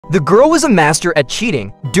The girl was a master at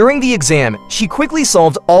cheating. During the exam, she quickly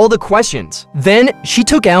solved all the questions. Then, she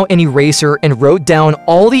took out an eraser and wrote down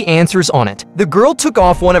all the answers on it. The girl took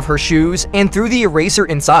off one of her shoes and threw the eraser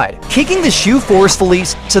inside, kicking the shoe forcefully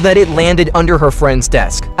so that it landed under her friend's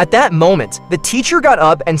desk. At that moment, the teacher got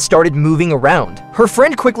up and started moving around. Her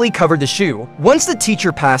friend quickly covered the shoe. Once the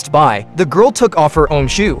teacher passed by, the girl took off her own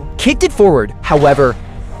shoe, kicked it forward. However,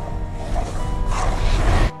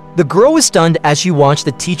 the girl was stunned as she watched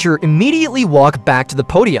the teacher immediately walk back to the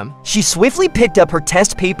podium. She swiftly picked up her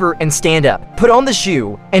test paper and stand up, put on the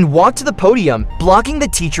shoe, and walked to the podium, blocking the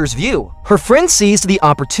teacher's view. Her friend seized the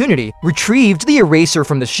opportunity, retrieved the eraser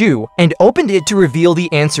from the shoe, and opened it to reveal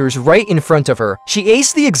the answers right in front of her. She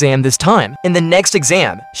aced the exam this time. In the next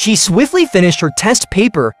exam, she swiftly finished her test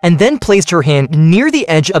paper and then placed her hand near the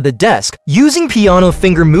edge of the desk, using piano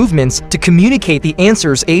finger movements to communicate the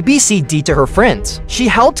answers A, B, C, D to her friends. She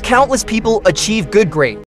helped countless people achieve good grades.